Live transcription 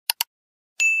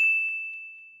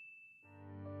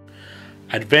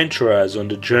Adventurers on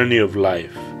the journey of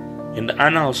life. In the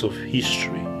annals of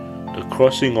history, the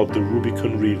crossing of the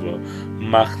Rubicon River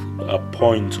marked a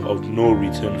point of no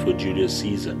return for Julius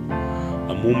Caesar,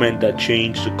 a moment that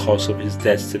changed the course of his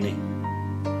destiny.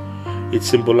 It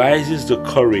symbolizes the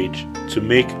courage to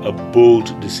make a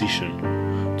bold decision,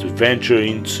 to venture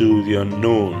into the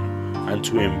unknown, and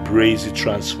to embrace the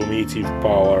transformative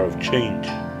power of change.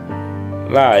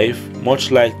 Life, much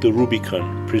like the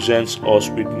Rubicon, presents us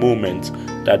with moments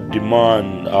that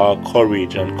demand our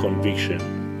courage and conviction.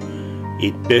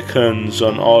 It beckons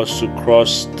on us to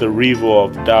cross the river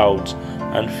of doubts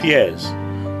and fears,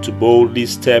 to boldly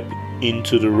step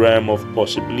into the realm of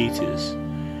possibilities.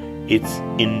 It's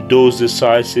in those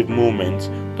decisive moments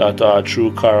that our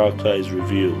true character is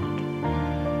revealed.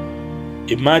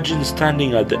 Imagine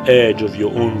standing at the edge of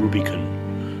your own Rubicon,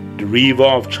 the river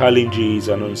of challenges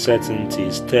and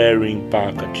uncertainties staring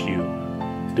back at you.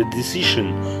 The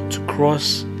decision to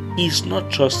cross is not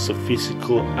just a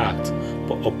physical act,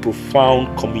 but a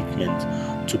profound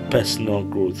commitment to personal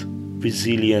growth,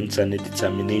 resilience, and a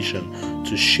determination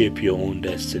to shape your own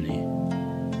destiny.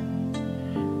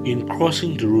 In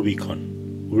crossing the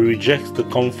Rubicon, we reject the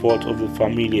comfort of the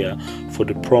familiar for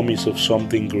the promise of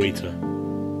something greater.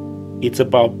 It's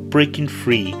about breaking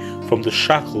free from the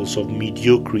shackles of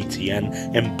mediocrity and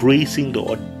embracing the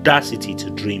audacity to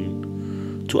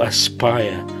dream, to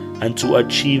aspire, and to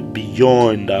achieve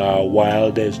beyond our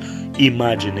wildest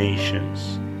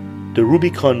imaginations. The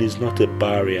Rubicon is not a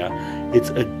barrier, it's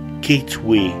a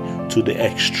gateway to the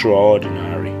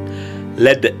extraordinary.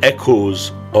 Let the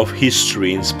echoes of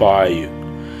history inspire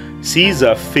you.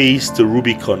 Caesar faced the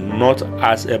Rubicon not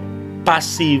as a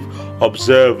passive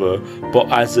observer, but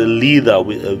as a leader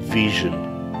with a vision.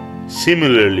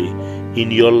 Similarly,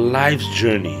 in your life's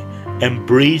journey,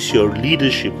 embrace your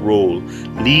leadership role,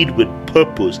 lead with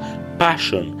purpose,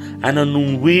 passion, and an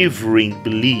unwavering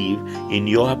belief in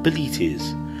your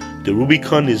abilities. The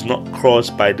Rubicon is not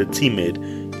crossed by the timid,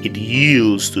 it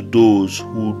yields to those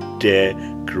who dare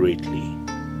greatly.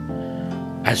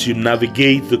 As you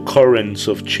navigate the currents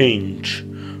of change,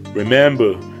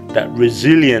 remember that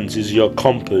resilience is your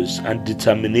compass and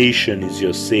determination is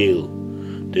your sail.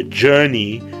 The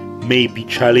journey may be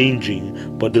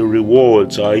challenging, but the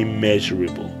rewards are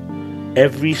immeasurable.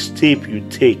 Every step you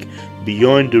take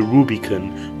beyond the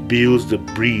Rubicon builds the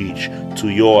bridge to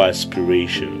your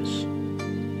aspirations.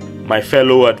 My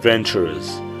fellow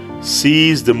adventurers,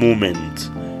 seize the moment,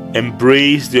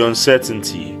 embrace the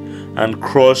uncertainty, and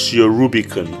cross your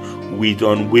Rubicon with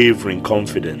unwavering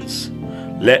confidence.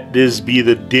 Let this be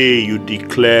the day you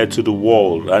declare to the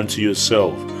world and to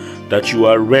yourself that you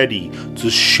are ready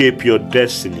to shape your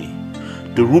destiny.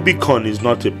 The Rubicon is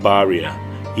not a barrier,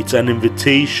 it's an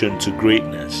invitation to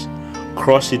greatness.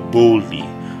 Cross it boldly,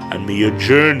 and may your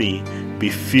journey be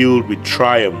filled with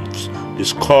triumphs,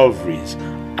 discoveries,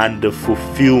 and the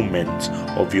fulfillment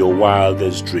of your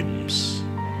wildest dreams.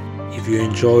 If you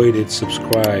enjoyed it,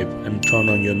 subscribe and turn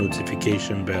on your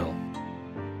notification bell.